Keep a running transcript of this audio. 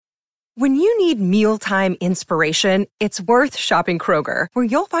When you need mealtime inspiration, it's worth shopping Kroger, where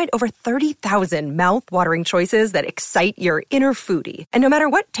you'll find over 30,000 mouth-watering choices that excite your inner foodie. And no matter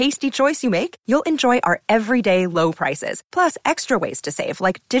what tasty choice you make, you'll enjoy our everyday low prices, plus extra ways to save,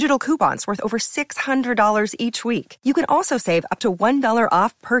 like digital coupons worth over $600 each week. You can also save up to $1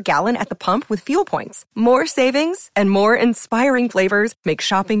 off per gallon at the pump with fuel points. More savings and more inspiring flavors make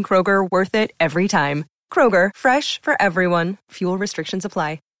shopping Kroger worth it every time. Kroger, fresh for everyone. Fuel restrictions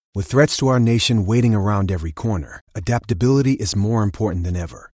apply. With threats to our nation waiting around every corner, adaptability is more important than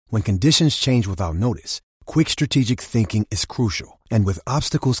ever. When conditions change without notice, quick strategic thinking is crucial. And with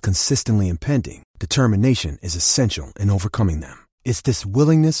obstacles consistently impending, determination is essential in overcoming them. It's this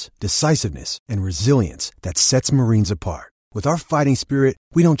willingness, decisiveness, and resilience that sets Marines apart. With our fighting spirit,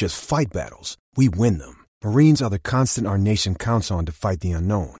 we don't just fight battles, we win them. Marines are the constant our nation counts on to fight the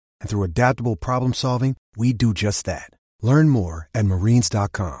unknown. And through adaptable problem solving, we do just that. Learn more at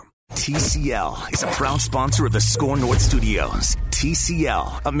marines.com. TCL is a proud sponsor of the Score North Studios.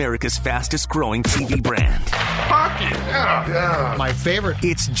 TCL, America's fastest growing TV brand. Hockey, yeah. My favorite.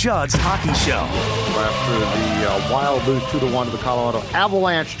 It's Judd's Hockey Show. After the Wild lose 2-1 to the Colorado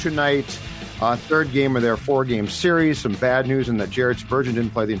Avalanche tonight, third game of their 4-game series. Some bad news in that Jared Spurgeon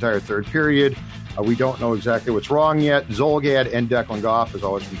didn't play the entire third period. We don't know exactly what's wrong yet. Zulgad and Declan Goff, as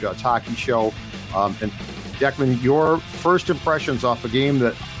always, from Judd's Hockey Show. And Declan, your first impressions off a game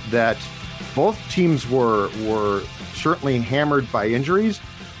that both teams were certainly hammered by injuries,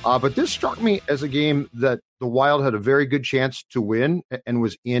 but this struck me as a game that the Wild had a very good chance to win and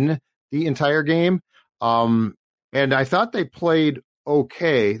was in the entire game. And I thought they played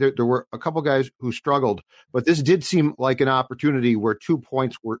okay. There were a couple guys who struggled, but this did seem like an opportunity where 2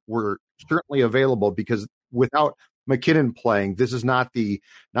 points were certainly available, because without McKinnon playing, this is not the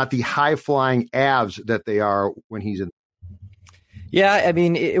high flying Avs that they are when he's in. Yeah, I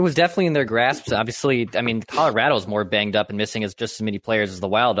mean, it was definitely in their grasp. Obviously, I mean, Colorado's more banged up and missing just as many players as the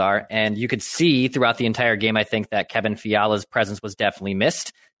Wild are. And you could see throughout the entire game, I think, that Kevin Fiala's presence was definitely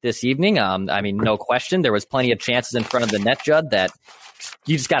missed this evening. I mean, no question. There was plenty of chances in front of the net, Judd, that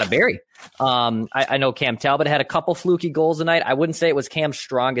you just got to bury. I know Cam Talbot had a couple fluky goals tonight. I wouldn't say it was Cam's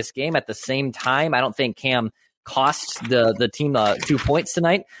strongest game. At the same time, I don't think Cam cost the team 2 points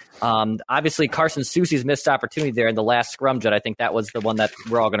tonight. Obviously, Carson Soucy's missed opportunity there in the last scrum, Judd. I think that was the one that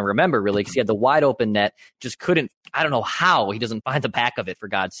we're all going to remember, really, because he had the wide open net. Just couldn't, I don't know how he doesn't find the back of it, for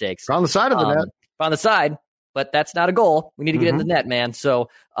God's sakes. On the side of the net. On the side, but that's not a goal. We need to get in the net, man. So,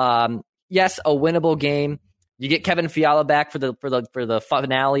 yes, a winnable game. You get Kevin Fiala back for the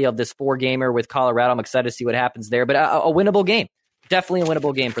finale of this 4-gamer with Colorado. I'm excited to see what happens there, but a winnable game. Definitely a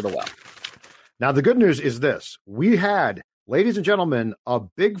winnable game for the Wild. Now, the good news is this. We had, ladies and gentlemen, a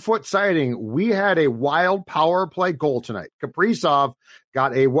Bigfoot sighting. We had a Wild power play goal tonight. Kaprizov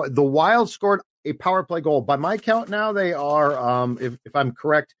got the Wild scored a power play goal. By my count now, they are, if I'm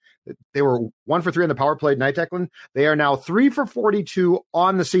correct, they were 1 for 3 on the power play tonight, Declan. They are now 3 for 42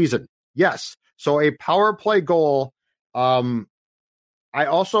 on the season. Yes. So a power play goal. I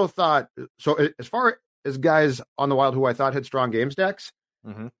also thought, so as far as guys on the Wild who I thought had strong games, Dex,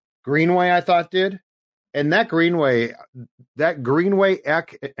 Greenway, I thought did. And that Greenway,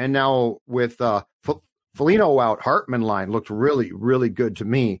 Eck, and now with Foligno out, Hartman line looked really, really good to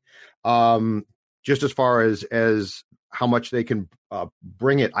me. Just as far as how much they can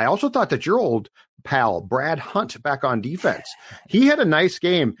bring it. I also thought that your old pal, Brad Hunt, back on defense, he had a nice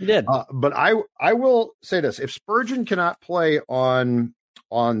game. He did. But I will say this. If Spurgeon cannot play on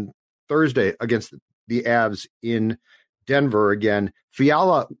Thursday against the Avs in Denver again,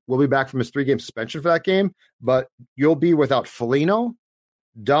 Fiala will be back from his 3-game suspension for that game, but you'll be without Foligno,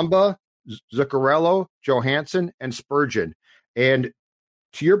 Dumba, Zuccarello, Johansson, and Spurgeon. And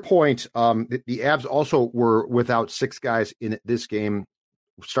to your point, the Avs also were without 6 guys in this game,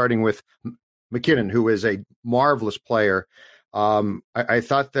 starting with McKinnon, who is a marvelous player. I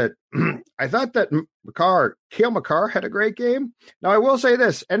thought that Cale Makar had a great game. Now, I will say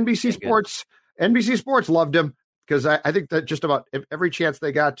this: NBC Sports loved him, because I think that just about every chance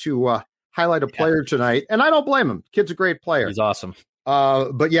they got to highlight a player tonight, and I don't blame him. Kid's a great player. He's awesome.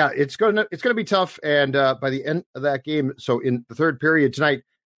 But yeah, it's gonna be tough. And by the end of that game, so in the third period tonight,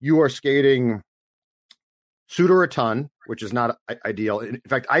 you are skating Suter a ton, which is not ideal. In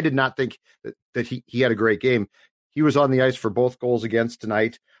fact, I did not think that he had a great game. He was on the ice for both goals against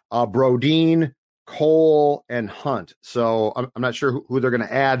tonight. Brodin, Cole, and Hunt. So I'm not sure who they're going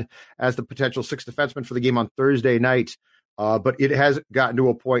to add as the potential 6th defenseman for the game on Thursday night. But it has gotten to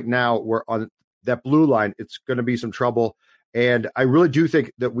a point now where on that blue line, it's going to be some trouble. And I really do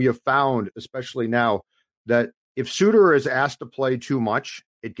think that we have found, especially now, that if Suter is asked to play too much,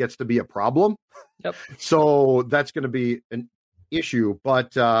 it gets to be a problem. Yep. So that's going to be an issue.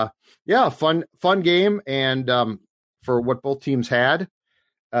 But yeah, fun game. And for what both teams had,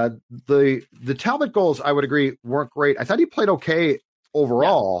 the Talbot goals, I would agree, weren't great. I thought he played okay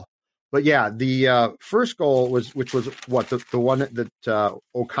overall. But yeah, the first goal which was what the one that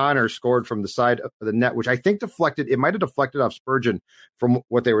O'Connor scored from the side of the net, which I think it might have deflected off Spurgeon from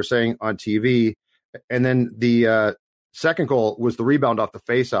what they were saying on TV. And then the second goal was the rebound off the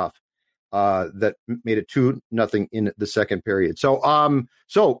faceoff that made it 2-0 in the second period. So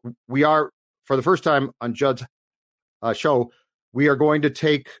so we are, for the first time on Judd's show, we are going to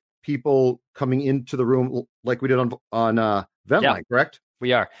take people coming into the room like we did on Ventline, correct?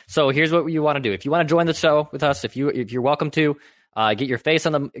 We are. So here's what you want to do. If you want to join the show with us, if you're welcome to, get your face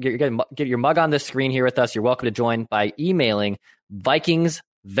on get your mug on the screen here with us. You're welcome to join by emailing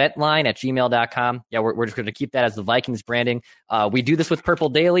VikingsVentline@gmail.com. Yeah, we're just going to keep that as the Vikings branding. We do this with Purple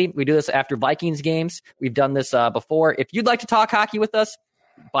Daily. We do this after Vikings games. We've done this before. If you'd like to talk hockey with us,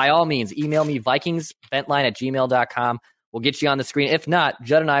 by all means, email me VikingsVentline@gmail.com. We'll get you on the screen. If not,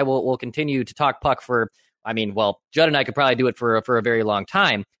 Judd and I will continue to talk puck for. Judd and I could probably do it for a very long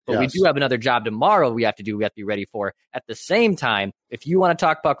time, but we do have another job tomorrow we have to be ready for. At the same time, if you want to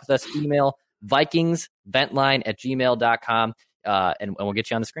talk puck with us, email VikingsVentline@gmail.com, and we'll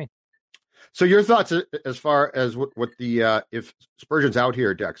get you on the screen. So your thoughts as far as what the if Spurgeon's out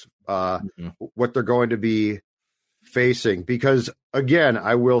here, Dex, what they're going to be facing? Because again,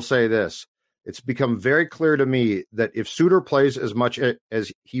 I will say this. It's become very clear to me that if Suter plays as much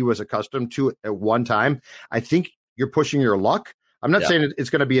as he was accustomed to at one time, I think you're pushing your luck. I'm not saying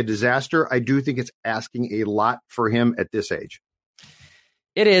it's going to be a disaster. I do think it's asking a lot for him at this age.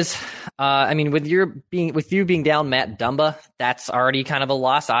 It is. With you being down Matt Dumba, that's already kind of a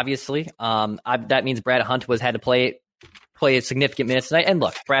loss, obviously. That means Brad Hunt had to play significant minutes tonight. And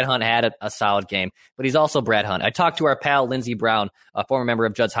look, Brad Hunt had a solid game, but he's also Brad Hunt. I talked to our pal, Lindsey Brown, a former member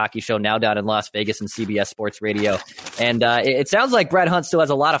of Judd's Hockey Show, now down in Las Vegas and CBS Sports Radio. And it sounds like Brad Hunt still has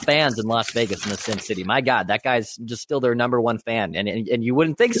a lot of fans in Las Vegas in the Sin City. My God, that guy's just still their number one fan. And you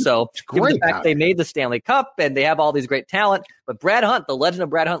wouldn't think so, given the fact they made the Stanley Cup and they have all these great talent. But Brad Hunt, the legend of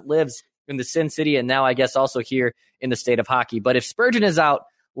Brad Hunt, lives in the Sin City and now I guess also here in the state of hockey. But if Spurgeon is out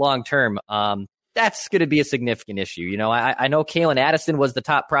long term, that's going to be a significant issue. You know, I know Kalen Addison was the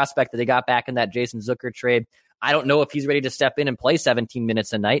top prospect that they got back in that Jason Zucker trade. I don't know if he's ready to step in and play 17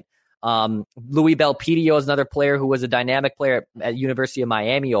 minutes a night. Louis Belpedio is another player who was a dynamic player at University of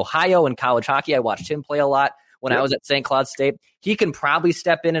Miami, Ohio, in college hockey. I watched him play a lot when I was at St. Cloud State. He can probably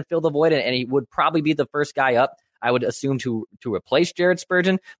step in and fill the void, and he would probably be the first guy up, I would assume, to replace Jared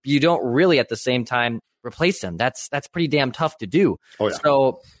Spurgeon. But you don't really at the same time replace him. That's pretty damn tough to do. Oh, yeah.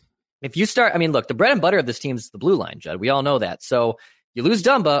 So if you start, look, the bread and butter of this team is the blue line, Judd. We all know that. So you lose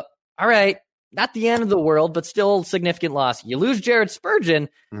Dumba. All right. Not the end of the world, but still significant loss. You lose Jared Spurgeon,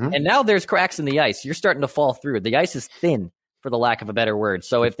 and now there's cracks in the ice. You're starting to fall through. The ice is thin, for the lack of a better word.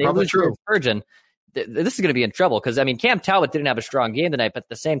 So if they lose Jared Spurgeon, this is going to be in trouble. Because, Cam Talbot didn't have a strong game tonight, but at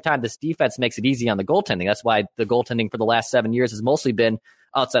the same time, this defense makes it easy on the goaltending. That's why the goaltending for the last 7 years has mostly been,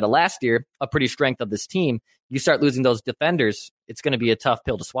 outside of last year, a pretty strength of this team. You start losing those defenders, it's going to be a tough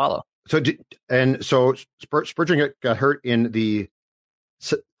pill to swallow. So Spurgeon got hurt in the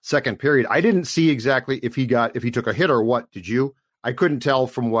second period. I didn't see exactly if he took a hit or what. Did you? I couldn't tell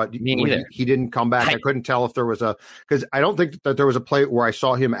from what he didn't come back. I couldn't tell if there was because I don't think that there was a play where I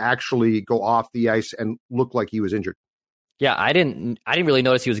saw him actually go off the ice and look like he was injured. Yeah, I didn't really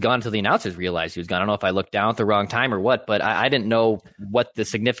notice he was gone until the announcers realized he was gone. I don't know if I looked down at the wrong time or what, but I didn't know what the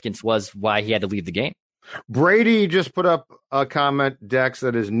significance was, why he had to leave the game. Brady just put up a comment, Dex,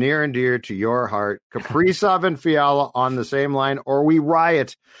 that is near and dear to your heart. Kaprizov and Fiala on the same line, or we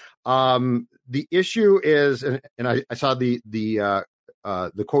riot. The issue is, and I saw the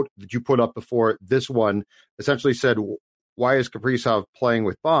quote that you put up before this one essentially said, why is Kaprizov playing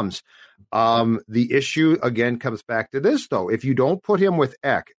with bums? The issue again comes back to this, though. If you don't put him with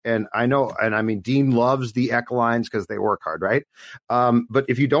Ek, and Dean loves the Ek lines because they work hard, right? But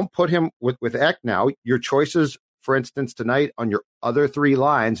if you don't put him with Ek now, your choices, for instance, tonight on your other three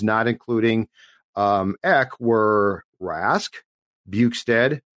lines, not including Ek, were Rask,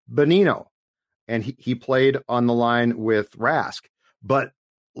 Bukestad, Bonino. And he played on the line with Rask. But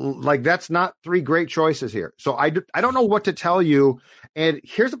that's not three great choices here. So I don't know what to tell you. And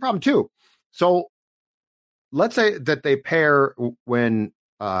here's the problem too. So let's say that they pair when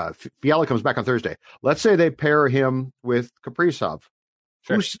Fiala comes back on Thursday. Let's say they pair him with Kaprizov.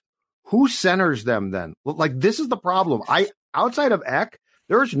 Sure. Who centers them then? This is the problem. Outside of Ek,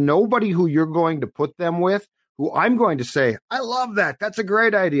 there's nobody who you're going to put them with who I'm going to say, I love that. That's a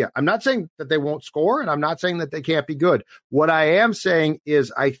great idea. I'm not saying that they won't score, and I'm not saying that they can't be good. What I am saying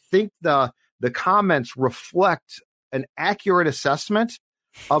is I think the comments reflect an accurate assessment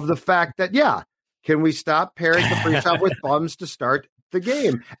of the fact that, yeah, can we stop pairing Kaprizov with bums to start the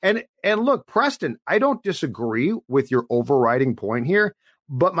game? And look, Preston, I don't disagree with your overriding point here,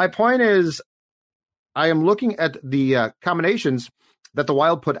 but my point is I am looking at the combinations that the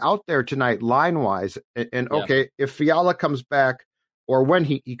Wild put out there tonight line-wise. And okay, if Fiala comes back, or when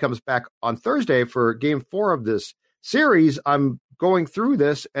he comes back on Thursday for game 4 of this series, I'm going through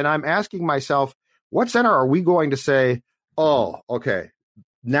this and I'm asking myself, what center are we going to say, oh, okay,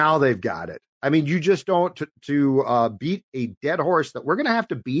 now they've got it? I mean, you just don't to beat a dead horse that we're going to have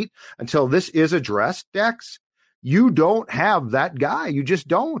to beat until this is addressed, Dex. You don't have that guy. You just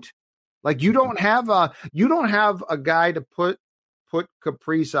don't. Like, you don't have a guy to put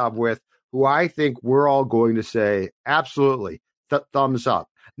Kaprizov with, who I think we're all going to say absolutely thumbs up.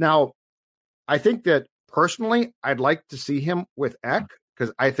 Now, I think that personally, I'd like to see him with Ek,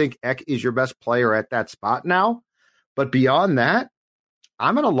 because I think Ek is your best player at that spot now. But beyond that,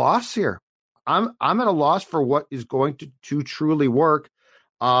 I'm at a loss here. I'm at a loss for what is going to truly work.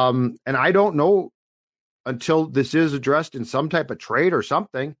 And I don't know until this is addressed in some type of trade or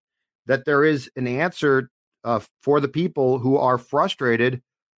something that there is an answer for the people who are frustrated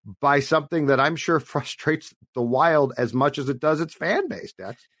by something that I'm sure frustrates the Wild as much as it does its fan base,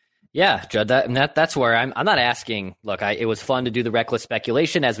 Dex. Yeah, Judd, that's where I'm not asking. Look, it was fun to do the reckless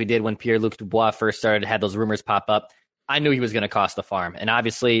speculation as we did when Pierre-Luc Dubois first had those rumors pop up. I knew he was going to cost the farm. And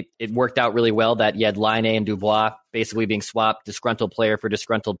obviously it worked out really well that you had Laine and Dubois basically being swapped, disgruntled player for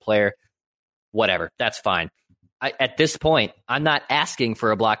disgruntled player. Whatever, that's fine. At this point, I'm not asking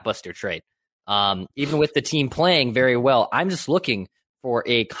for a blockbuster trade. Even with the team playing very well, I'm just looking for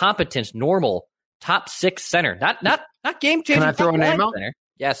a competent, normal top 6 center, not game changing. Can I throw a name out? Center.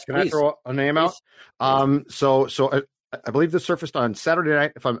 Yes, Can please. I throw a name out? So I believe this surfaced on Saturday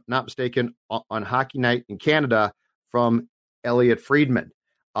night, if I'm not mistaken, on Hockey Night in Canada from Elliot Friedman.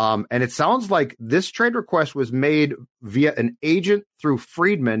 And it sounds like this trade request was made via an agent through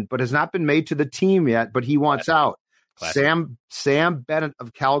Friedman, but has not been made to the team yet. But he wants out. Classic. Sam Bennett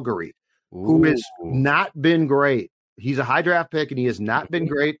of Calgary, who has not been great. He's a high draft pick, and he has not been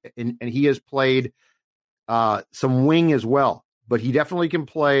great, and he has played some wing as well. But he definitely can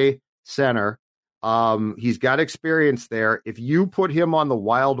play center. He's got experience there. If you put him on the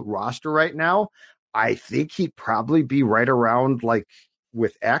Wild roster right now, I think he'd probably be right around like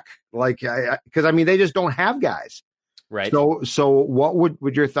with Ek, like because I mean they just don't have guys, right? So what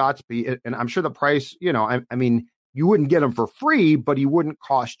would your thoughts be? And I'm sure the price, I mean you wouldn't get him for free, but he wouldn't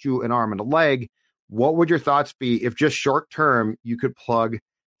cost you an arm and a leg. What would your thoughts be if just short term you could plug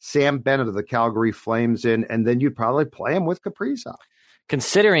Sam Bennett of the Calgary Flames in, and then you'd probably play him with Kaprizov?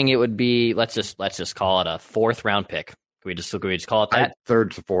 Considering it would be, let's just call it a 4th round pick. Can we just call it that?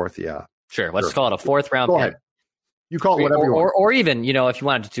 3rd to 4th, yeah. Sure. Let's call it a 4th round Go pick. ahead. You call it whatever you want. Or even, if you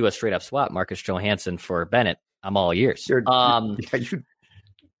wanted to do a straight up swap, Marcus Johansson for Bennett, I'm all ears. You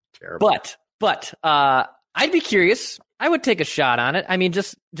terrible. But I'd be curious. I would take a shot on it. I mean,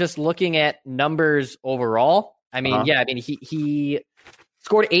 just looking at numbers overall. I mean, he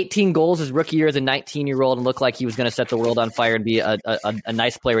scored 18 goals his rookie year as a 19-year-old and looked like he was going to set the world on fire and be a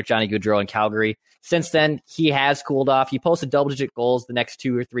nice player with Johnny Gaudreau in Calgary. Since then, he has cooled off. He posted double-digit goals the next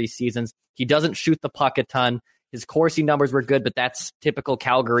 2 or 3 seasons. He doesn't shoot the puck a ton. His Corsi numbers were good, but that's typical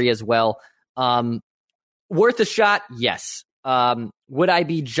Calgary as well. Worth a shot? Yes. Would I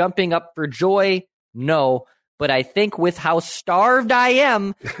be jumping up for joy? No. But I think with how starved I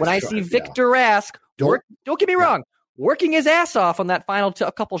am when I see Victor Rask, don't get me wrong, working his ass off on that final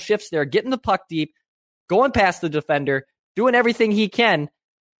a couple shifts there, getting the puck deep, going past the defender, doing everything he can,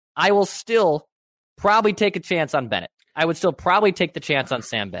 I will still probably take a chance on Bennett. I would still probably take the chance on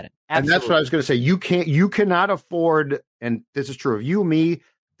Sam Bennett. Absolutely. And that's what I was going to say. You cannot afford, and this is true of you, me,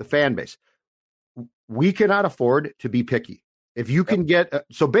 the fan base. We cannot afford to be picky. If you can get,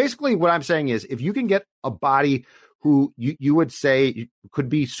 so basically what I'm saying is if you can get a body who you would say could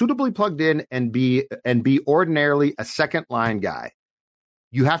be suitably plugged in and be ordinarily a second line guy,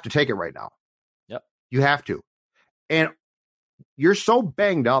 you have to take it right now. Yep. You have to. And you're so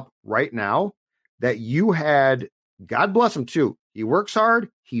banged up right now that you had, God bless him too. He works hard.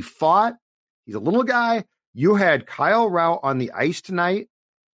 He fought. He's a little guy. You had Kyle Rau on the ice tonight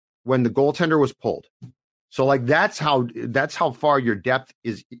when the goaltender was pulled. So like that's how far your depth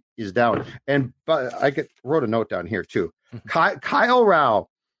is down. And but I wrote a note down here too. Kyle Rau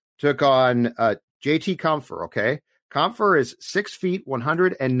took on JT Compher. Okay, Compher is 6 feet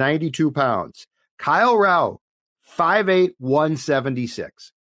 192 pounds. Kyle Rau 5'8",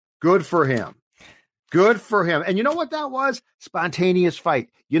 176. Good for him. Good for him. And you know what that was? Spontaneous fight.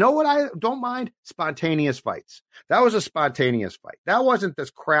 You know what I don't mind? Spontaneous fights. That was a spontaneous fight. That wasn't this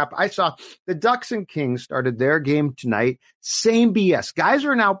crap. I saw the Ducks and Kings started their game tonight. Same BS. Guys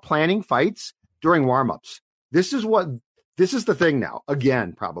are now planning fights during warmups. This is the thing now.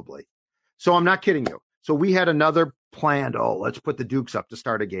 Again, probably. So I'm not kidding you. So we had another planned, let's put the Dukes up to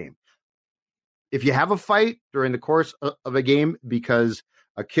start a game. If you have a fight during the course of a game because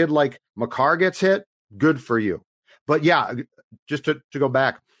a kid like Makar gets hit, good for you. But yeah, just to go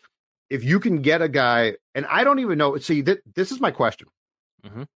back, if you can get a guy, and I don't even know, see, this is my question.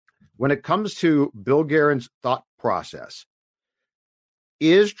 Mm-hmm. When it comes to Bill Guerin's thought process,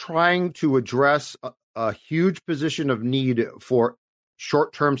 is trying to address a huge position of need for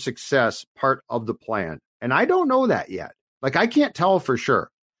short-term success part of the plan? And I don't know that yet. Like, I can't tell for sure.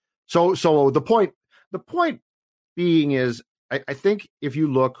 So the point being is, I think if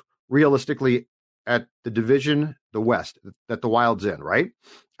you look realistically at the division, the West, that the Wild's in, right?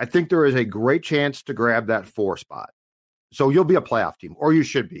 I think there is a great chance to grab that 4 spot. So you'll be a playoff team, or you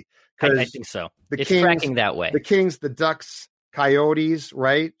should be. I think so. It's Kings, tracking that way. The Kings, the Ducks, Coyotes,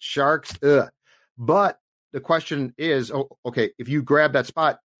 right? Sharks, ugh. But the question is, okay, if you grab that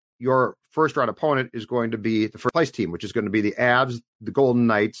spot, your first round opponent is going to be the first place team, which is going to be the Avs, the Golden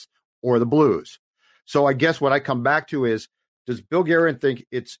Knights, or the Blues. So I guess what I come back to is, does Bill Guerin think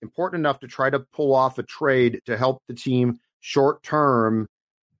it's important enough to try to pull off a trade to help the team short term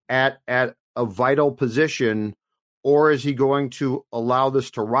at a vital position, or is he going to allow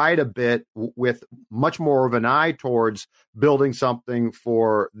this to ride a bit with much more of an eye towards building something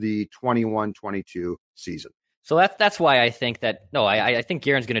for the 21-22 season? So that's why I think that, no, I think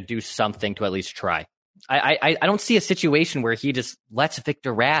Guerin's going to do something to at least try. I don't see a situation where he just lets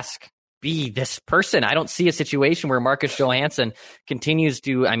Victor Rask be this person. I don't see a situation where Marcus Johansson continues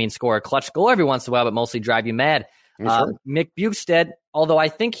to, score a clutch goal every once in a while, but mostly drive you mad. Sure. Mick Bjugstad, although I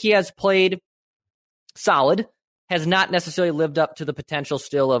think he has played solid, has not necessarily lived up to the potential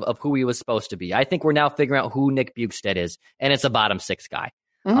still of who he was supposed to be. I think we're now figuring out who Nick Bjugstad is, and it's a bottom 6 guy.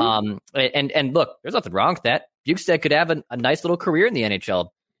 Mm-hmm. And look, there's nothing wrong with that. Bjugstad could have a nice little career in the NHL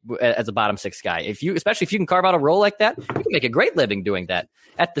as a bottom 6 guy. Especially if you can carve out a role like that, you can make a great living doing that.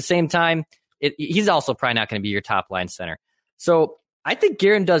 At the same time, he's also probably not going to be your top line center. So I think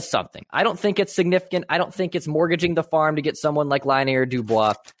Guerin does something. I don't think it's significant. I don't think it's mortgaging the farm to get someone like Laine or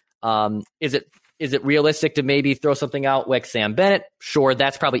Dubois. Is it realistic to maybe throw something out like Sam Bennett? Sure,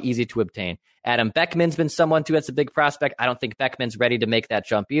 that's probably easy to obtain. Adam Beckman's been someone too that's a big prospect. I don't think Beckman's ready to make that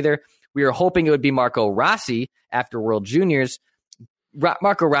jump either. We were hoping it would be Marco Rossi after World Juniors.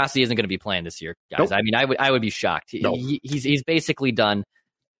 Marco Rossi isn't going to be playing this year, guys. Nope. I would be shocked. Nope. He's basically done.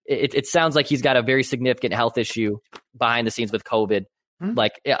 It sounds like he's got a very significant health issue behind the scenes with COVID.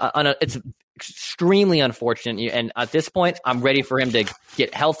 Mm-hmm. It's extremely unfortunate. And at this point, I'm ready for him to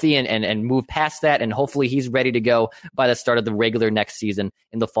get healthy and move past that. And hopefully he's ready to go by the start of the regular next season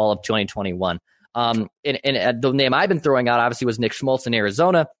in the fall of 2021. And the name I've been throwing out, obviously, was Nick Schmaltz in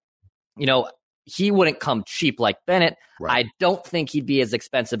Arizona. He wouldn't come cheap like Bennett. Right. I don't think he'd be as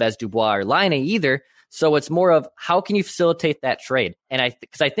expensive as Dubois or Laine either. So it's more of how can you facilitate that trade? And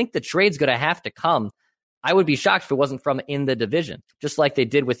because I think the trade's going to have to come. I would be shocked if it wasn't from in the division, just like they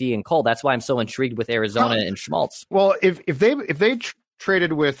did with Ian Cole. That's why I'm so intrigued with Arizona and Schmaltz. Well, if they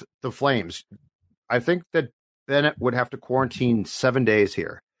traded with the Flames, I think that Bennett would have to quarantine 7 days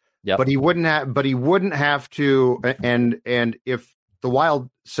here. Yep. But he wouldn't have to. And if the Wild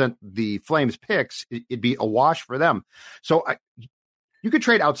sent the Flames picks, it'd be a wash for them. So you could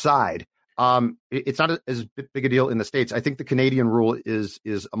trade outside. It's not as big a deal in the States. I think the Canadian rule is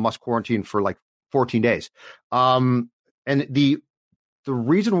a must quarantine for like 14 days. And the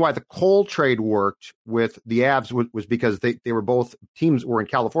reason why the Cole trade worked with the Avs was because they were both teams were in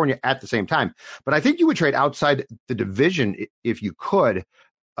California at the same time. But I think you would trade outside the division if you could.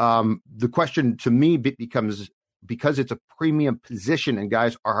 The question to me becomes, because it's a premium position and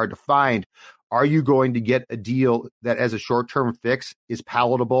guys are hard to find, are you going to get a deal that as a short-term fix is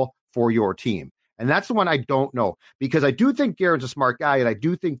palatable for your team? And that's the one I don't know, because I do think Guerin's a smart guy, and I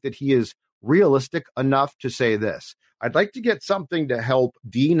do think that he is realistic enough to say this. I'd like to get something to help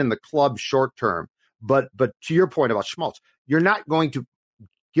Dean and the club short-term, but to your point about Schmaltz, you're not going to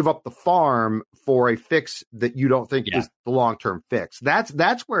give up the farm for a fix that you don't think is the long-term fix.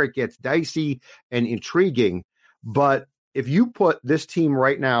 That's where it gets dicey and intriguing. But if you put this team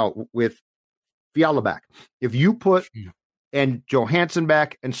right now with Fiala back, if you put and Johansson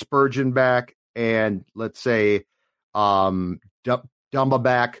back and Spurgeon back and let's say Dumba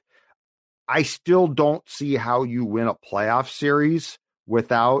back, I still don't see how you win a playoff series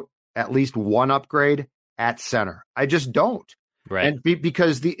without at least one upgrade at center. I just don't. Right. And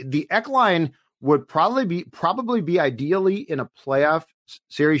because the Ek line would probably be ideally in a playoff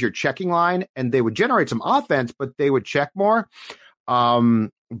series, your checking line, and they would generate some offense, but they would check more.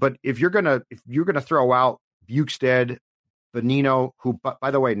 But if you're gonna throw out Bukestad, Bonino, who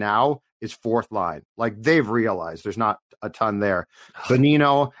by the way now is fourth line, like they've realized there's not a ton there.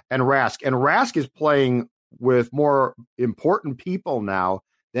 Bonino and Rask is playing with more important people now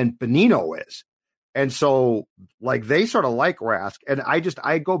than Bonino is. And so like they sort of like Rask. And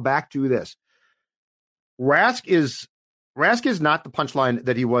I go back to this. Rask is not the punchline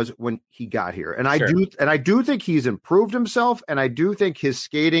that he was when he got here. And I do think he's improved himself. And I do think his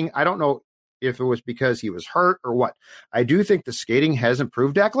skating, I don't know if it was because he was hurt or what. I do think the skating has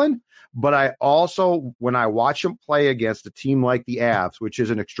improved, Declan. But I also, when I watch him play against a team like the Avs, which is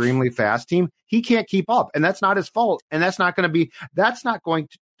an extremely fast team, he can't keep up. And that's not his fault. And that's not going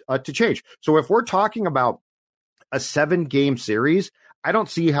to change. So if we're talking about a 7-game series, I don't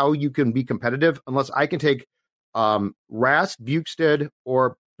see how you can be competitive unless I can take Rask, Bukestad,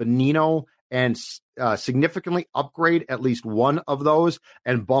 or Bonino and significantly upgrade at least one of those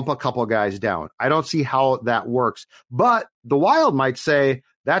and bump a couple guys down. I don't see how that works. But the Wild might say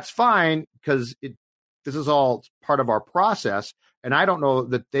that's fine because this is all part of our process. And I don't know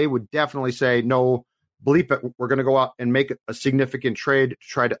that they would definitely say, no, bleep it, we're going to go out and make a significant trade to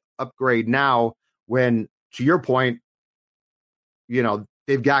try to upgrade now when, to your point,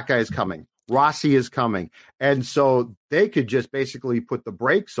 they've got guys coming. Rossi is coming. And so they could just basically put the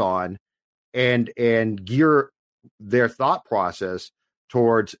brakes on and gear their thought process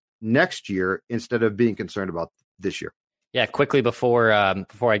towards next year instead of being concerned about this year. Yeah, quickly before I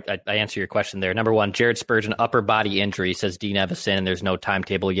answer your question there. Number one, Jared Spurgeon, upper body injury, says Dean Evison, and there's no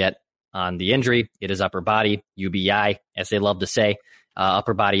timetable yet on the injury. It is upper body, UBI, as they love to say.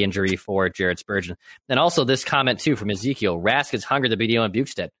 Upper body injury for Jared Spurgeon. And also this comment, too, from Ezekiel. Rask is hungrier than Bonino and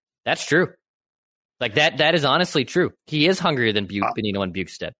Bukestad. That's true. Like, that is honestly true. He is hungrier than Bonino and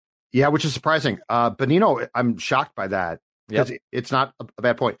Bukestad. Yeah, which is surprising. Bonino, I'm shocked by that because it's not a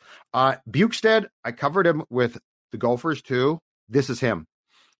bad point. Bukestad, I covered him with the Gophers, too. This is him.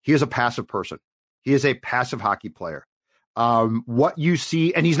 He is a passive person. He is a passive hockey player. What you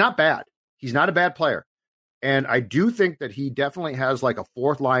see, and he's not bad. He's not a bad player. And I do think that he definitely has like a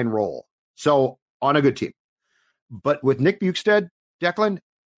fourth line role. So on a good team. But with Nick Bukestad, Declan,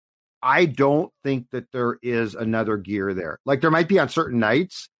 I don't think that there is another gear there. Like there might be on certain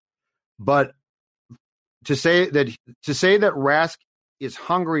nights, but to say that Rask is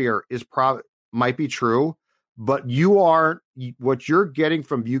hungrier might be true, but what you're getting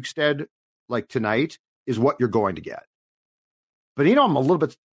from Bukestad like tonight is what you're going to get. But I'm a little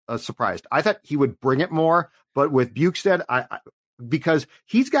bit surprised. I thought he would bring it more, but with Bukestad, because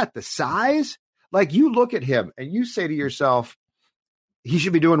he's got the size, like you look at him and you say to yourself, he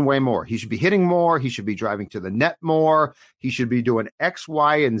should be doing way more. He should be hitting more. He should be driving to the net more. He should be doing X,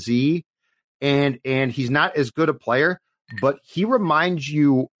 Y, and Z. And he's not as good a player, but he reminds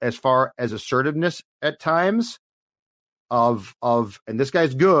you as far as assertiveness at times of, and this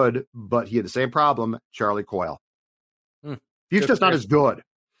guy's good, but he had the same problem, Charlie Coyle. Bukestad's not as good,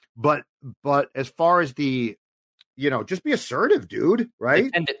 but as far as the, just be assertive, dude,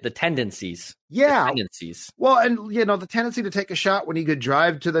 right? The tendencies. Yeah. The tendencies. Well, and, the tendency to take a shot when he could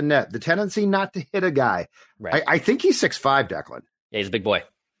drive to the net, the tendency not to hit a guy. Right. I think he's 6'5", Declan. Yeah, he's a big boy.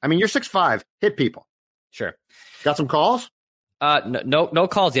 I mean, you're 6'5", hit people. Sure. Got some calls? No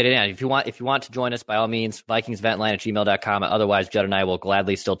calls yet. Yeah, if you want to join us, by all means, VikingsVentline@gmail.com. Otherwise, Judd and I will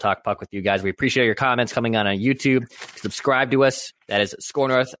gladly still talk puck with you guys. We appreciate your comments coming on YouTube. Subscribe to us. That is Score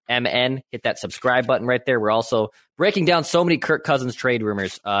North MN. Hit that subscribe button right there. We're also breaking down so many Kirk Cousins trade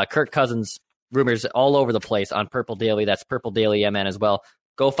rumors. Kirk Cousins rumors all over the place on Purple Daily. That's Purple Daily MN as well.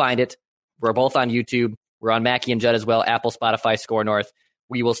 Go find it. We're both on YouTube. We're on Mackie and Judd as well. Apple, Spotify, Score North.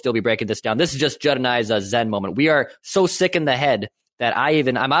 We will still be breaking this down. This is just Judd and I's Zen moment. We are so sick in the head that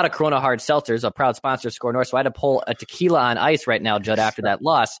I'm out of Corona Hard Seltzers, a proud sponsor of Score North, so I had to pull a tequila on ice right now, Judd, after that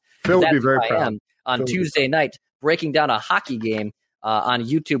loss. Phil would be very proud. On Tuesday night, breaking down a hockey game on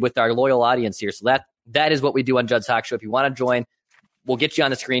YouTube with our loyal audience here. So that is what we do on Judd's Hockey Show. If you want to join, we'll get you on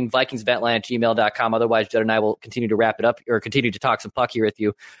the screen, VikingsVentline@gmail.com. Otherwise, Judd and I will continue to wrap it up or continue to talk some puck here with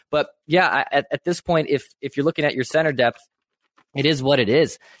you. But yeah, at this point, if you're looking at your center depth, it is what it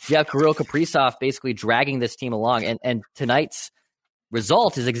is. You have Kirill Kaprizov basically dragging this team along, and tonight's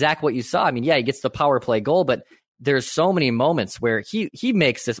result is exactly what you saw. I mean, yeah, he gets the power play goal, but there's so many moments where he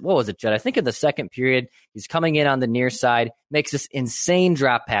makes this, what was it, Judd? I think in the second period, he's coming in on the near side, makes this insane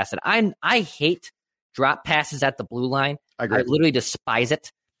drop pass. And I hate drop passes at the blue line. I literally despise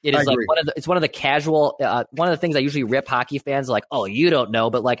it. It is like one of the casual, one of the things I usually rip hockey fans like, oh, you don't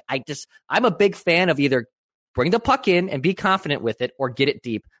know. But like, I'm a big fan of either bring the puck in and be confident with it or get it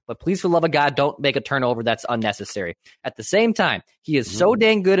deep. But please, for the love of God, don't make a turnover that's unnecessary. At the same time, he is so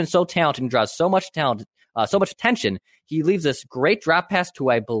dang good and so talented and draws so much talent. So much attention. He leaves this great drop pass to,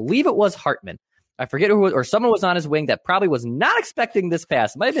 I believe it was Hartman. I forget who, or someone was on his wing that probably was not expecting this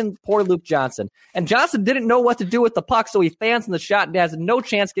pass. It might have been poor Luke Johnson. And Johnson didn't know what to do with the puck, so he fans in the shot and has no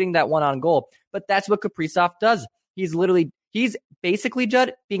chance getting that one on goal. But that's what Kaprizov does. He's basically,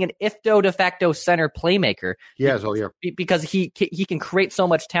 Judd, being an ifdo de facto center playmaker. Yes, all year. Because he can create so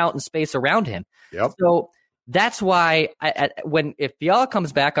much talent and space around him. Yep. So that's why if Fiala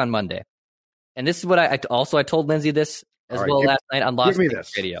comes back on Monday, and this is what I told Lindsay this as well last night on Lost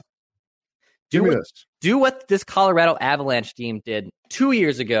Radio. Do what this Colorado Avalanche team did 2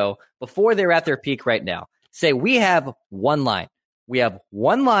 years ago before they were at their peak right now. Say, we have one line.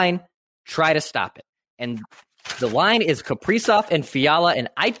 Try to stop it. And the line is Kaprizov and Fiala, and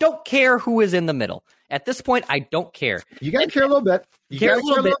I don't care who is in the middle. At this point, I don't care. You got to care a little bit.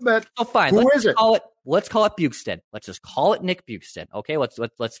 So fine. Who is it? Let's call it Bukestad. Let's just call it Nick Bukestad. Okay, let's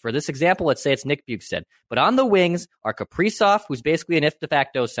for this example, let's say it's Nick Bukestad. But on the wings are Kaprizov, who's basically an if de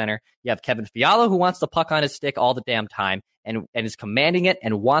facto center. You have Kevin Fiala, who wants the puck on his stick all the damn time and is commanding it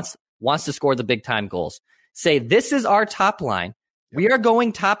and wants to score the big time goals. Say, this is our top line. Yep. We are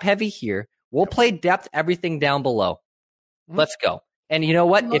going top heavy here. We'll play depth, everything down below. Let's go. And you know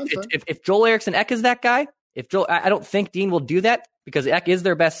what? If Joel Eriksson Ek is that guy, I don't think Dean will do that because Ek is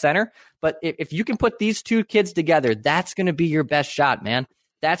their best center. But if you can put these two kids together, that's going to be your best shot, man.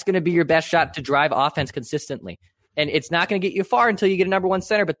 That's going to be your best shot to drive offense consistently. And it's not going to get you far until you get a number one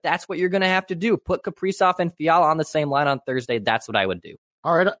center, but that's what you're going to have to do. Put Kaprizov and Fiala on the same line on Thursday. That's what I would do.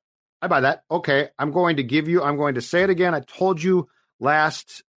 All right. I buy that. Okay. I'm going to say it again. I told you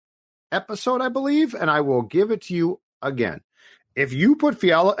last episode, I believe, and I will give it to you again. If you put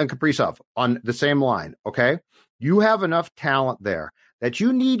Fiala and Kaprizov on the same line, okay, you have enough talent there that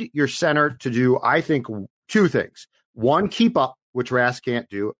you need your center to do, I think, two things. One, keep up, which Rask can't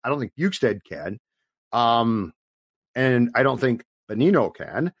do. I don't think Bukestad can. And I don't think Bonino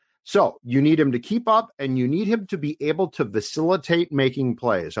can. So you need him to keep up, and you need him to be able to facilitate making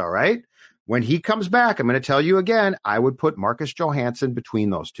plays, all right? When he comes back, I'm going to tell you again, I would put Marcus Johansson between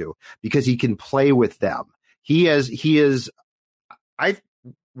those two because he can play with them. I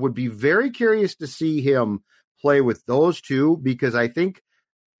would be very curious to see him play with those two because I think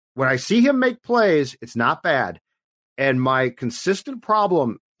when I see him make plays, it's not bad. And my consistent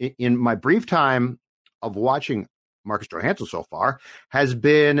problem in my brief time of watching Marcus Johansson so far has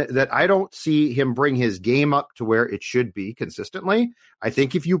been that I don't see him bring his game up to where it should be consistently. I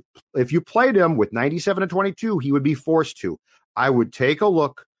think if you played him with 97 and 22, he would be forced to. I would take a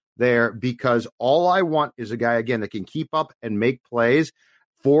look there because all I want is a guy, again, that can keep up and make plays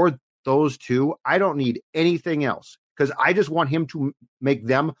for those two. I don't need anything else because I just want him to make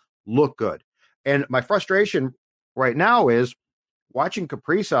them look good. And my frustration right now is watching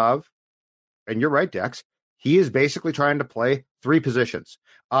Kaprizov, and you're right, Dex, he is basically trying to play three positions.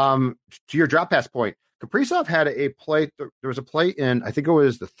 To your drop pass point, Kaprizov had a play. There was a play in, I think it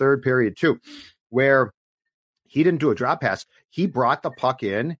was the third period too, where he didn't do a drop pass. He brought the puck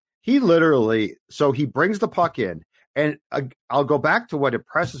in. He brings the puck in. And I'll go back to what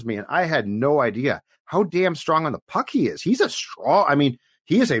impresses me. And I had no idea how damn strong on the puck he is. He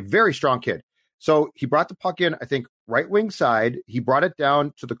is a very strong kid. So he brought the puck in, I think, right wing side. He brought it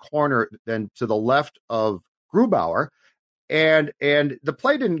down to the corner, then to the left of Grubauer. And the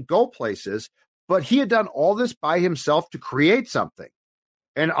play didn't go places, but he had done all this by himself to create something.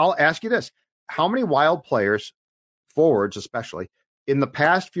 And I'll ask you this. How many Wild players, forwards especially, in the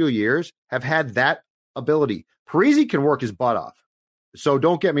past few years have had that ability? Parise can work his butt off. So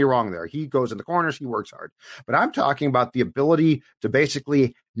don't get me wrong there. He goes in the corners. He works hard. But I'm talking about the ability to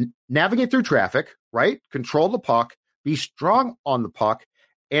basically navigate through traffic, right? Control the puck, be strong on the puck,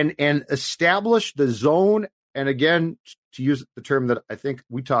 and establish the zone. And again, to use the term that I think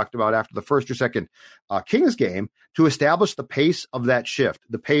we talked about after the first or second Kings game, to establish the pace of that shift,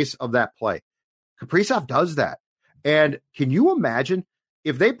 the pace of that play. Kaprizov does that. And can you imagine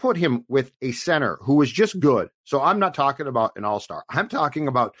if they put him with a center who was just good? So I'm not talking about an all-star. I'm talking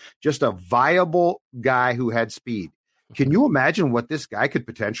about just a viable guy who had speed. Can you imagine what this guy could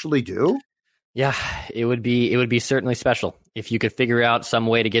potentially do? Yeah, it would be certainly special if you could figure out some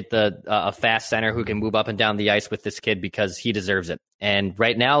way to get a fast center who can move up and down the ice with this kid, because he deserves it. And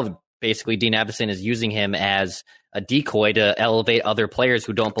right now, basically, Dean Evason is using him as a decoy to elevate other players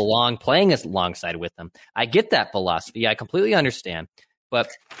who don't belong playing alongside with him. I get that philosophy. I completely understand. But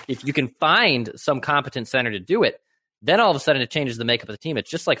if you can find some competent center to do it, then all of a sudden it changes the makeup of the team. It's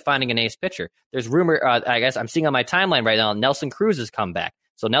just like finding an ace pitcher. There's rumor, I guess I'm seeing on my timeline right now, Nelson Cruz has come back.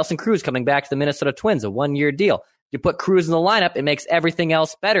 So Nelson Cruz coming back to the Minnesota Twins, a 1-year deal. You put Cruz in the lineup, it makes everything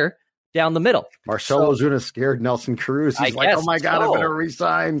else better down the middle. Marcell Ozuna scared Nelson Cruz. He's like, oh my God, I better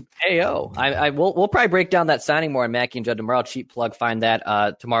resign. We'll probably break down that signing more on Mackey and Judd tomorrow. Cheap plug, find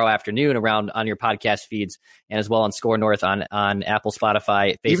that tomorrow afternoon around on your podcast feeds and as well on Score North on Apple,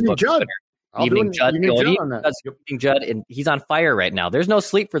 Spotify, Facebook, Evening Judd. Evening Judd, and he's on fire right now. There's no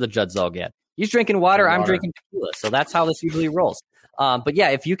sleep for the Judzog yet. He's drinking water. I'm drinking tequila. So that's how this usually rolls. But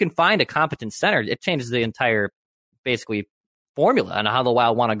yeah, if you can find a competent center, it changes the entire basically formula on how the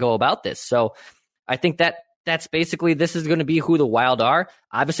Wild want to go about this. So I think that's basically, this is going to be who the Wild are.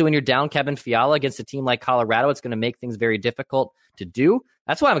 Obviously, when you're down Kevin Fiala against a team like Colorado, it's going to make things very difficult to do.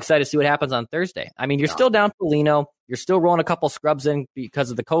 That's why I'm excited to see what happens on Thursday. I mean, you're still down Foligno. You're still rolling a couple scrubs in because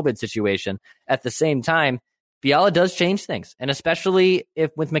of the COVID situation. At the same time, Fiala does change things. And especially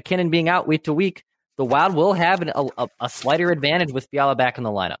if with McKinnon being out week to week, the Wild will have a slighter advantage with Fiala back in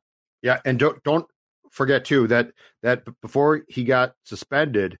the lineup. Yeah, and don't forget, too, that before he got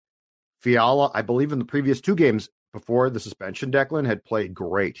suspended, Fiala, I believe in the previous 2 games before the suspension, Declan had played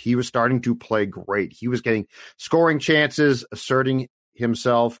great. He was starting to play great. He was getting scoring chances, asserting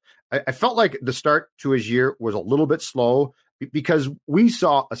himself. I felt like the start to his year was a little bit slow because we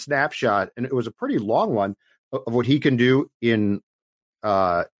saw a snapshot, and it was a pretty long one, of what he can do in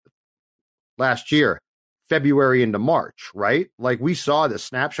last year, February into March, right? Like we saw this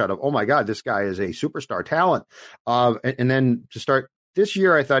snapshot of, oh my God, this guy is a superstar talent. And then to start this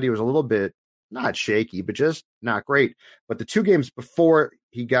year, I thought he was a little bit, not shaky, but just not great. But the 2 games before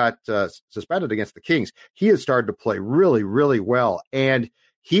he got suspended against the Kings, he has started to play really, really well. And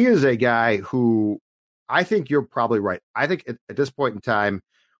he is a guy who I think you're probably right. I think at this point in time,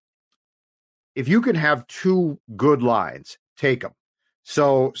 if you can have 2 good lines, take them.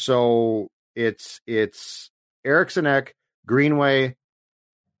 So it's Eriksson Ek, Greenway,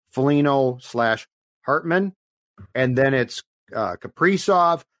 Foligno / Hartman, and then it's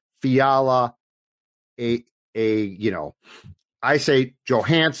Kaprizov, Fiala, I say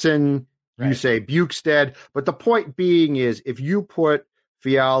Johansson, right. You say Bukestad, but the point being is if you put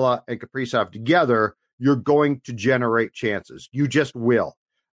Fiala and Kaprizov together, you're going to generate chances. You just will.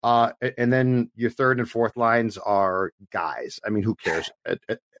 And then your third and fourth lines are guys. I mean, who cares at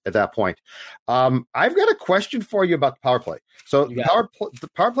that point? I've got a question for you about the power play. So the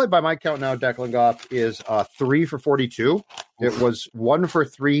power play by my count now, Declan Goff, is 3 for 42. It was 1 for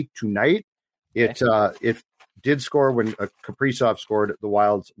 3 tonight. It did score when Kaprizov scored the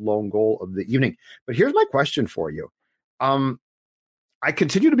Wild's lone goal of the evening. But here's my question for you. I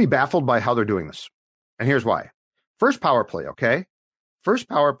continue to be baffled by how they're doing this. And here's why. First power play, okay? First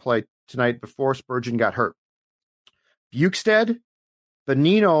power play tonight before Spurgeon got hurt. Bukestad,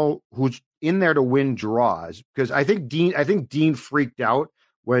 Bonino, who's in there to win draws, because I think Dean freaked out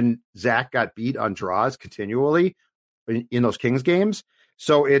when Zach got beat on draws continually in those Kings games.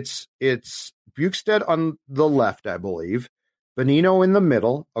 So it's Bukestad on the left, I believe, Bonino in the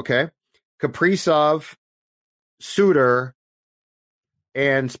middle, okay, Kaprizov, Suter,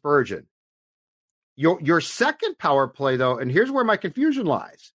 and Spurgeon. Your second power play, though, and here's where my confusion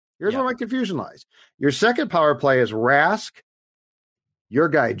lies. Where my confusion lies. Your second power play is Rask, your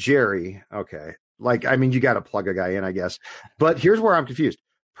guy, Jerry. Okay. You got to plug a guy in, I guess. But here's where I'm confused.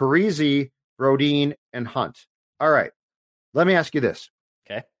 Parise, Brodin, and Hunt. All right. Let me ask you this.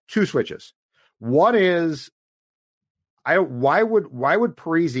 Okay. 2 switches. One is, why would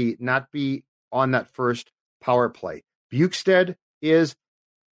Parise not be on that first power play? Bukestad is,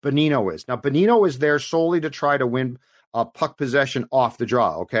 Bonino is. Now, Bonino is there solely to try to win puck possession off the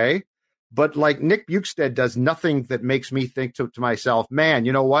draw, okay? But Nick Bukestad does nothing that makes me think to myself, man,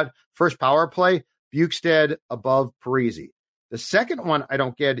 you know what? First power play, Bukestad above Parise. The second one I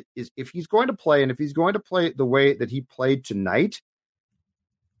don't get is if he's going to play, and if he's going to play the way that he played tonight,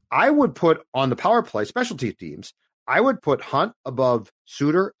 I would put on the power play, specialty teams, I would put Hunt above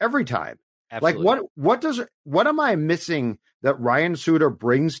Suter every time. Absolutely. What am I missing that Ryan Suter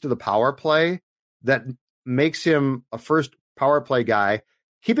brings to the power play that makes him a first power play guy?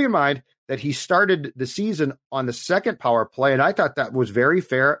 Keeping in mind that he started the season on the second power play, and I thought that was very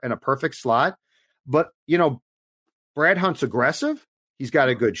fair and a perfect slot. But, Brad Hunt's aggressive. He's got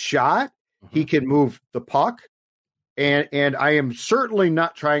a good shot. He can move the puck. And I am certainly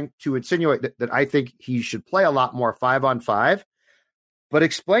not trying to insinuate that I think he should play a lot more 5-on-5. But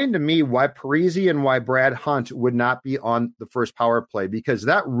explain to me why Parise and why Brad Hunt would not be on the first power play, because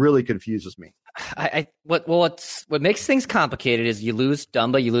that really confuses me. What makes things complicated is you lose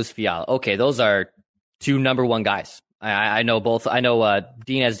Dumba, you lose Fiala. Okay, those are two number one guys. I know both. I know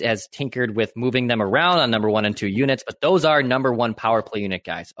Dean has tinkered with moving them around on number 1 and 2 units, but those are number 1 power play unit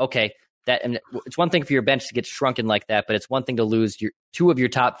guys. Okay, and it's one thing for your bench to get shrunken like that, but it's one thing to lose your 2 of your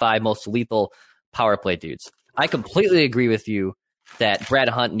top 5 most lethal power play dudes. I completely agree with you that Brad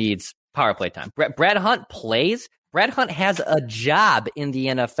Hunt needs power play time. Brad Hunt plays. Brad Hunt has a job in the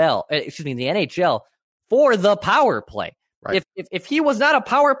NFL, in the NHL for the power play. Right. If he was not a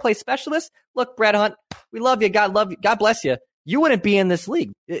power play specialist, look, Brad Hunt, we love you. God bless you. You wouldn't be in this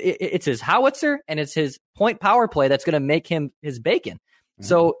league. It's his howitzer and it's his point power play that's going to make him his bacon. Mm-hmm.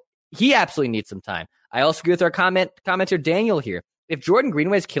 So he absolutely needs some time. I also agree with our commenter Daniel here. If Jordan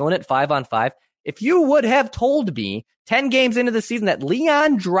Greenway is killing it 5-on-5, if you would have told me 10 games into the season that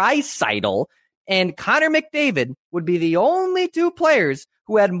Leon Draisaitl and Connor McDavid would be the only 2 players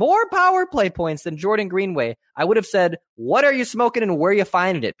who had more power play points than Jordan Greenway, I would have said, what are you smoking and where are you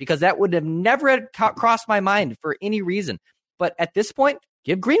finding it? Because that would have never crossed my mind for any reason. But at this point,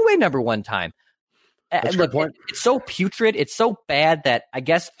 give Greenway number 1 time. Look, it's so putrid. It's so bad that I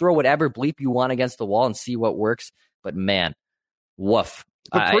guess throw whatever bleep you want against the wall and see what works. But man, woof.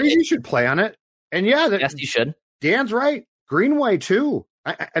 But Parise should play on it. And yes, you should. Dan's right. Greenway too.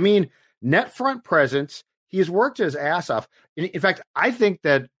 I mean, net front presence. He's worked his ass off. In fact, I think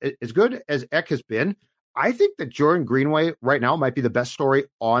that as good as Ek has been, I think that Jordan Greenway right now might be the best story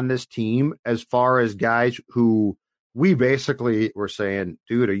on this team as far as guys who we basically were saying,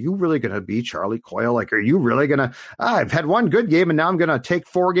 dude, are you really going to be Charlie Coyle? Like, are you really going to, I've had one good game and now I'm going to take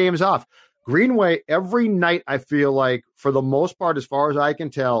 4 games off. Greenway, every night, I feel like, for the most part, as far as I can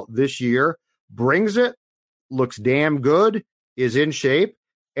tell this year, brings it, looks damn good, is in shape.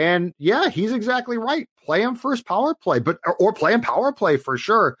 And yeah, he's exactly right. Play him first power play, or play him power play for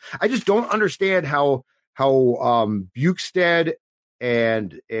sure. I just don't understand how Bukestad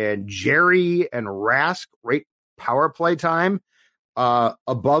and Jerry and Rask rate power play time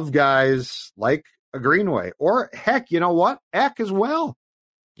above guys like a Greenway, or heck, you know what? Ek as well.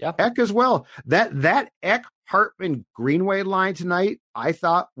 Yeah, Ek as well. That Ek Hartman Greenway line tonight, I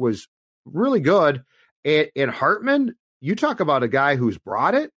thought was really good. And Hartman, you talk about a guy who's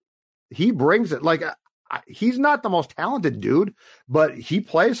brought it. He brings it. Like, he's not the most talented dude, but he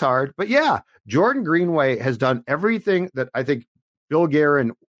plays hard. But yeah, Jordan Greenway has done everything that I think Bill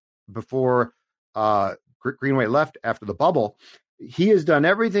Guerin, before Greenway left after the bubble, he has done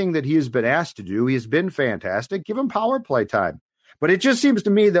everything that he has been asked to do. He has been fantastic. Give him power play time. But it just seems to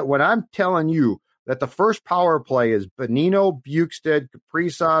me that when I'm telling you that the first power play is Bonino, Bukestad,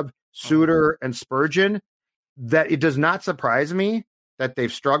 Kaprizov, Suter, and Spurgeon, that it does not surprise me that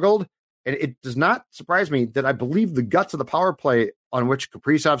they've struggled. And it does not surprise me that I believe the guts of the power play on which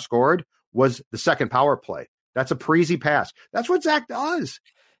Kaprizov scored was the second power play. That's a Parise pass. That's what Zach does.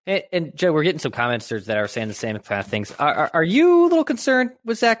 And Joe, we're getting some commenters that are saying the same kind of things. Are you a little concerned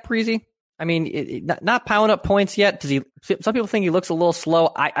with Zach Parise? I mean, not piling up points yet. Some people think he looks a little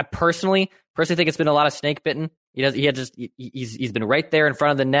slow. I personally think it's been a lot of snake bitten. He's been right there in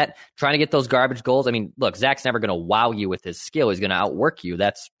front of the net trying to get those garbage goals. I mean, look, Zach's never going to wow you with his skill. He's going to outwork you.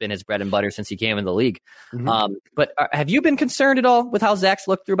 That's been his bread and butter since he came in the league. Mm-hmm. But have you been concerned at all with how Zach's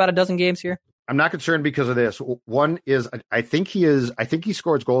looked through about a dozen games here? I'm not concerned because of this. One is I think he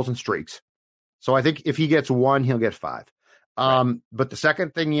scores goals in streaks. So I think if he gets 1, he'll get 5. Right. But the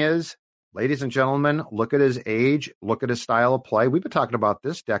second thing is, ladies and gentlemen, look at his age, look at his style of play. We've been talking about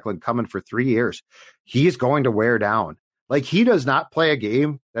this, Declan, coming for 3 years. He is going to wear down. Like, he does not play a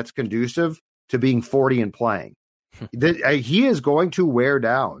game that's conducive to being 40 and playing. He is going to wear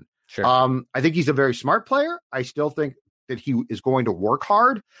down. Sure. I think he's a very smart player. I still think that he is going to work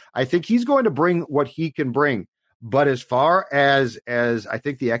hard. I think he's going to bring what he can bring. But as far as I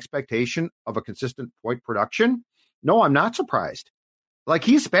think the expectation of a consistent point production, no, I'm not surprised. Like,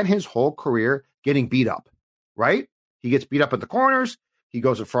 he spent his whole career getting beat up, right? He gets beat up at the corners. He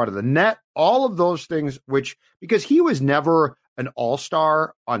goes in front of the net, all of those things, because he was never an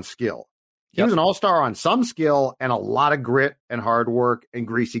all-star on skill. He was an all-star on some skill and a lot of grit and hard work and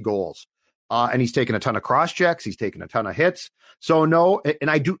greasy goals. And he's taken a ton of cross checks. He's taken a ton of hits. So no,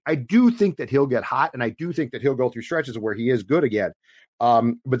 and I do think that he'll get hot, and I do think that he'll go through stretches where he is good again.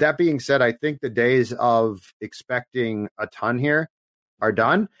 But that being said, I think the days of expecting a ton here are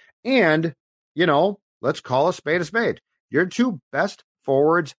done. And, let's call a spade a spade. Your 2 best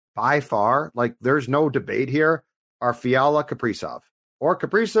forwards by far, like there's no debate here, are Fiala, Kaprizov, or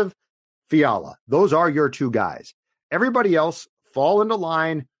Kaprizov, Fiala. Those are your two guys. Everybody else, fall into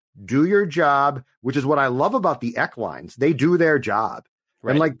line, do your job, which is what I love about the Ek lines. They do their job.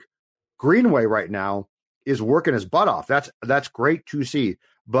 Right. And like Greenway right now is working his butt off. That's great to see.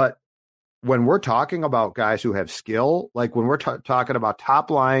 But when we're talking about guys who have skill, like when we're talking about top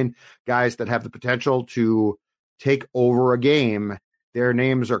line guys that have the potential to take over a game, their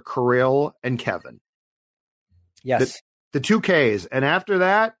names are Kirill and Kevin. Yes. The two Ks. And after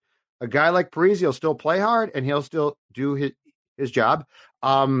that, a guy like Parise will still play hard and he'll still do his job.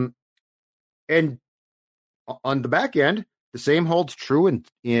 And on the back end, the same holds true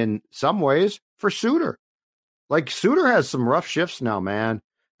in some ways for Suter. Like Suter has some rough shifts now, man.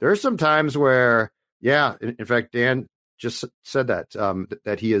 There's some times where, in fact, Dan just said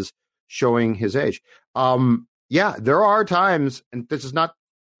that he is showing his age. There are times, and this is not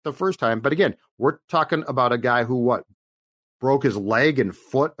the first time, but again, we're talking about a guy who broke his leg and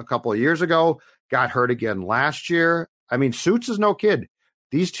foot a couple of years ago, got hurt again last year. I mean, Suits is no kid.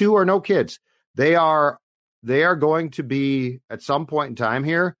 These two are no kids. They are going to be at some point in time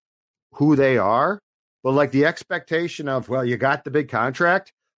here who they are. But like the expectation of, well, you got the big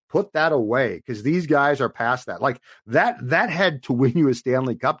contract, put that away because these guys are past that. Like that had to win you a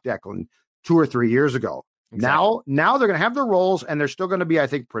Stanley Cup, Declan, 2 or 3 years ago. Exactly. Now they're going to have their roles and they're still going to be, I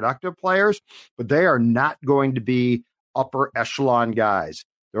think, productive players, but they are not going to be upper echelon guys.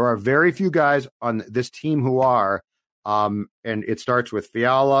 There are very few guys on this team who are, and it starts with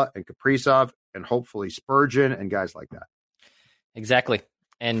Fiala and Kaprizov and hopefully Spurgeon and guys like that. Exactly.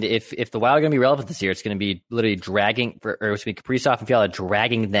 And if the Wild are going to be relevant this year, it's going to be literally Kaprizov and Fiala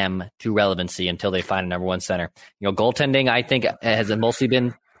dragging them to relevancy until they find a number one center. Goaltending, I think, has mostly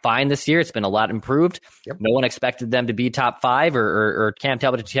been fine this year. It's been a lot improved. Yep. No one expected them to be top 5 or Cam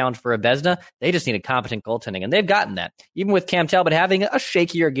Talbot to challenge for a Vezina. They just needed competent goaltending, and they've gotten that. Even with Cam Talbot having a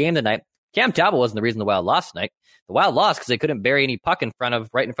shakier game tonight, Cam Talbot wasn't the reason the Wild lost tonight. The Wild lost because they couldn't bury any puck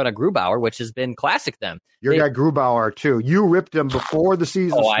right in front of Grubauer, which has been classic them. Your guy Grubauer, too. You ripped him before the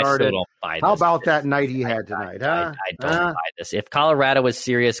season started. I still don't buy this. How about that night he had tonight? I don't buy this. If Colorado was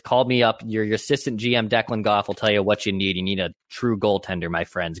serious, call me up. Your assistant GM, Declan Goff, will tell you what you need. You need a true goaltender, my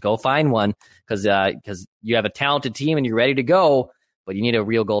friends. Go find one because you have a talented team and you're ready to go. But you need a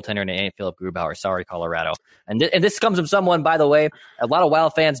real goaltender, and it ain't Philip Grubauer. Sorry, Colorado. And this comes from someone, by the way, a lot of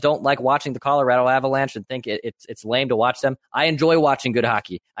Wild fans don't like watching the Colorado Avalanche and think it's lame to watch them. I enjoy watching good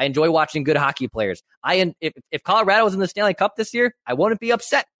hockey. I enjoy watching good hockey players. If Colorado was in the Stanley Cup this year, I wouldn't be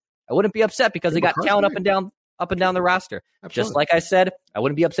upset. I wouldn't be upset because they got talent up and down the roster. Absolutely. Just like I said, I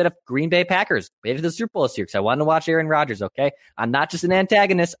wouldn't be upset if Green Bay Packers made it to the Super Bowl this year because I want to watch Aaron Rodgers, okay? I'm not just an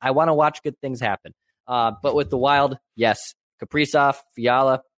antagonist. I want to watch good things happen. But with the Wild, yes, Kaprizov,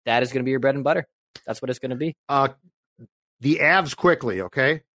 Fiala, that is going to be your bread and butter. That's what it's going to be. The Avs quickly,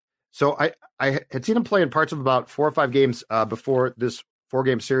 okay? So I had seen them play in parts of about 4 or 5 games before this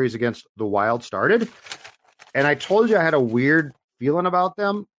 4-game series against the Wild started. And I told you I had a weird feeling about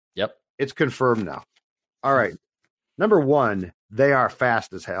them. Yep. It's confirmed now. All right. Number 1, they are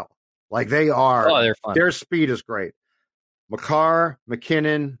fast as hell. Like they are. Oh, they're fun. Their speed is great. Makar,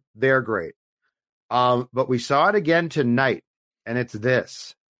 McKinnon, they're great. But we saw it again tonight. And it's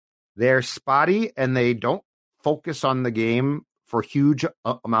this. They're spotty and they don't focus on the game for huge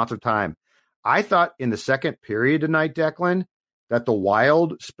amounts of time. I thought in the second period tonight, Declan, that the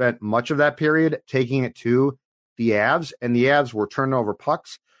Wild spent much of that period taking it to the Avs, and the Avs were turning over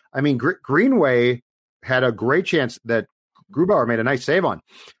pucks. I mean, Greenway had a great chance that Grubauer made a nice save on,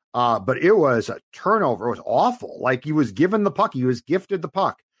 but it was a turnover. It was awful. Like he was given the puck. He was gifted the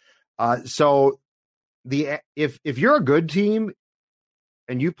puck. So if you're a good team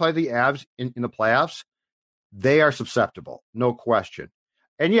and you play the Avs in the playoffs, they are susceptible, no question.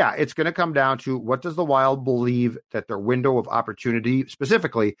 And yeah, it's going to come down to what does the Wild believe that their window of opportunity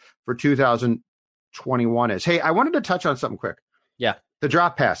specifically for 2021 is. Hey, I wanted to touch on something quick. Yeah. The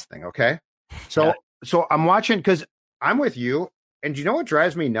drop pass thing. Okay. So I'm watching because I'm with you. And you know what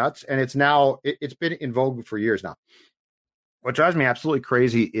drives me nuts? And it's been in vogue for years now. What drives me absolutely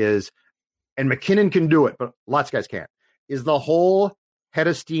crazy is, and McKinnon can do it, but lots of guys can't, is the whole head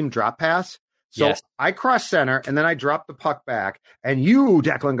of steam drop pass. So yes. I cross center and then I drop the puck back and you,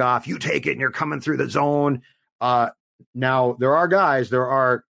 Declan Goff, you take it and you're coming through the zone. Now there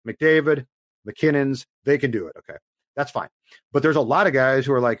are McDavid, McKinnons, they can do it. Okay. That's fine. But there's a lot of guys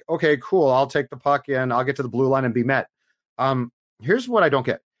who are like, okay, cool. I'll take the puck in. I'll get to the blue line and be met. Here's what I don't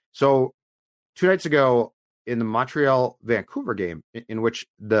get. So 2 nights ago in the Montreal Vancouver game in which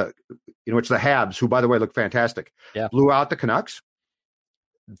the Habs, who by the way, look fantastic, blew out the Canucks.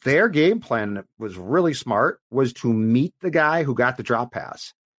 their game plan was really smart, was to meet the guy who got the drop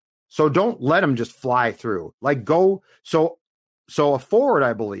pass. So don't let him just fly through. Like go. So a forward,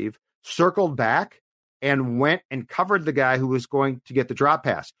 I believe, circled back and went and covered the guy who was going to get the drop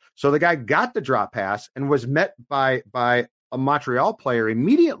pass. So the guy got the drop pass and was met by a Montreal player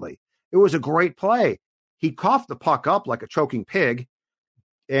immediately. It was a great play. He coughed the puck up like a choking pig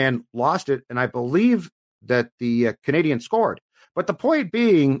and lost it. And I believe that the Canadiens scored. But the point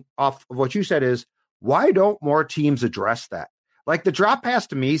being, off of what you said, is why don't more teams address that? Like the drop pass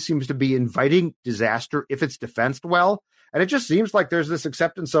to me seems to be inviting disaster if it's defensed well. And it just seems like there's this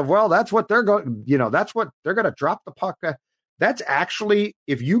acceptance of, well, that's what they're going, that's what they're going to drop the puck. That's actually,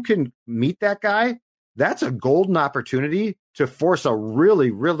 if you can meet that guy, that's a golden opportunity to force a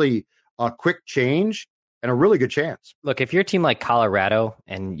really, really quick change and a really good chance. Look, if you're a team like Colorado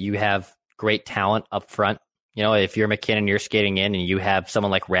and you have great talent up front, if you're McKinnon, you're skating in and you have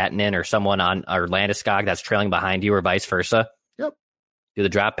someone like Ratinen or someone on or Landeskog that's trailing behind you or vice versa, yep, do the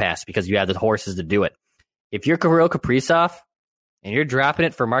drop pass because you have the horses to do it. If you're Kirill Kaprizov and you're dropping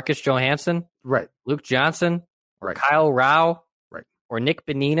it for Marcus Johansson, right, Luke Johnson, or right, Kyle Rao, right, or Nick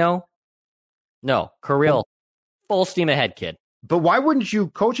Bonino, no, Kirill, full steam ahead, kid. But why wouldn't you,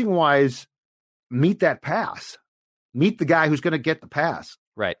 coaching-wise, meet that pass? Meet the guy who's going to get the pass.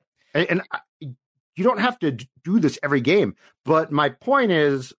 Right. And you don't have to do this every game. But my point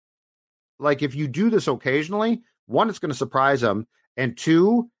is, like, if you do this occasionally, one, it's going to surprise them. And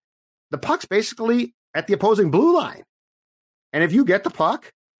two, the puck's basically at the opposing blue line. And if you get the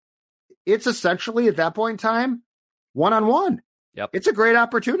puck, it's essentially at that point in time, one-on-one. Yep. It's a great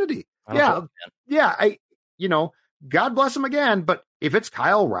opportunity. Yeah. God bless him again. But if it's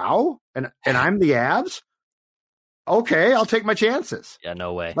Kyle Rao and I'm the Avs, okay, I'll take my chances. Yeah,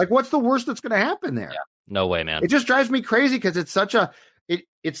 no way. Like, what's the worst that's going to happen there? Yeah, no way, man. It just drives me crazy because it's such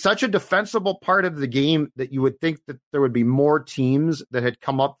a defensible part of the game that you would think that there would be more teams that had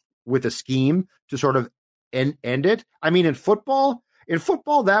come up with a scheme to sort of end it. I mean, in football,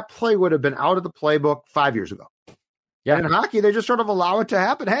 that play would have been out of the playbook 5 years ago. Yeah. And in hockey, they just sort of allow it to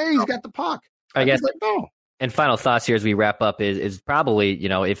happen. Hey, he's got the puck. I guess. Like, no. And final thoughts here as we wrap up is probably,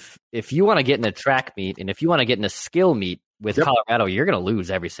 if you want to get in a track meet and if you want to get in a skill meet with Colorado, you're going to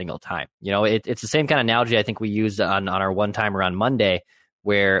lose every single time. It's the same kind of analogy I think we used on our one-timer on Monday,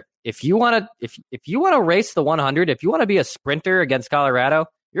 where if you want to race the 100, if you want to be a sprinter against Colorado,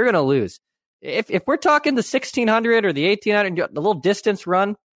 you're going to lose. If we're talking the 1600 or the 1800, the little distance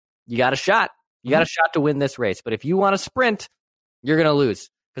run, you got a shot. You got a shot to win this race. But if you want to sprint, you're going to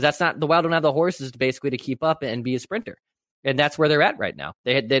lose. Because that's not, the Wild don't have the horses to keep up and be a sprinter. And that's where they're at right now.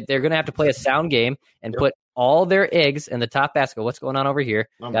 They're going to have to play a sound game and put all their eggs in the top basket. What's going on over here?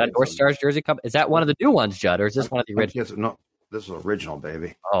 Got a North Stars jersey. Is that one of the new ones, Judd, or is this one of the original? No, this is original,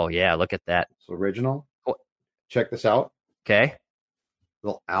 baby. Oh, yeah, look at that. It's original. Check this out. Okay.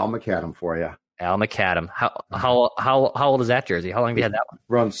 Little Al McAdam for you. Al McAdam. How old is that jersey? How long have you had that one?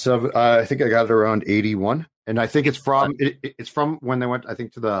 Around 7. I think I got it around 81. And I think it's from it's from when they went, I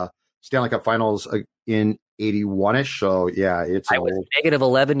think, to the Stanley Cup Finals in 81-ish. So, yeah, it's old. I was negative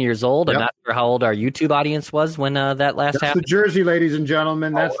 11 years old. Yep. I'm not sure how old our YouTube audience was when that last happened. That's the jersey, ladies and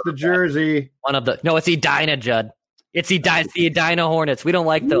gentlemen. That's the jersey. No, it's Edina, Judd. It's the Edina Hornets. We don't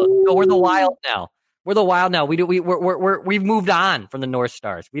like those. No, we're the Wild now. We're the Wild now. We've moved on from the North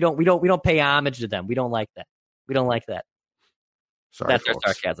Stars. We don't pay homage to them. We don't like that. We don't like that. Sorry, that's folks.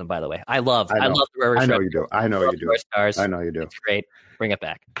 Our sarcasm, by the way. I love the I know you do. I know you do. Stars. I know you do. It's great. Bring it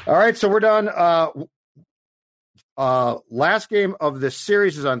back. All right, so we're done. Last game of this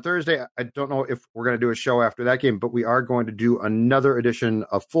series is on Thursday. I don't know if we're going to do a show after that game, but we are going to do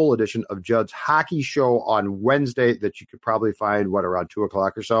a full edition of Judd's Hockey Show on Wednesday that you could probably find, around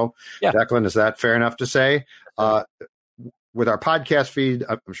 2:00 or so. Yeah. Declan, is that fair enough to say? With our podcast feed,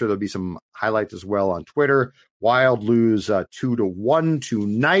 I'm sure there'll be some highlights as well on Twitter. Wild lose 2-1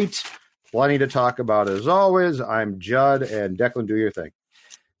 tonight. Plenty to talk about as always. I'm Judd, and Declan, do your thing.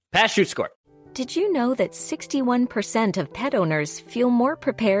 Pass, shoot, score. Did you know that 61% of pet owners feel more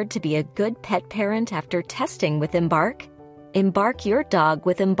prepared to be a good pet parent after testing with Embark? Embark your dog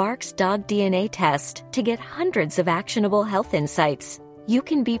with Embark's dog DNA test to get hundreds of actionable health insights. You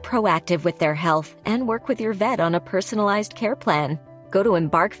can be proactive with their health and work with your vet on a personalized care plan. Go to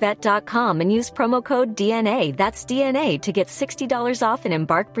EmbarkVet.com and use promo code DNA, that's DNA, to get $60 off an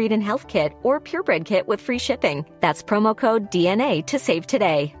Embark Breed and Health Kit or Purebred Kit with free shipping. That's promo code DNA to save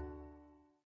today.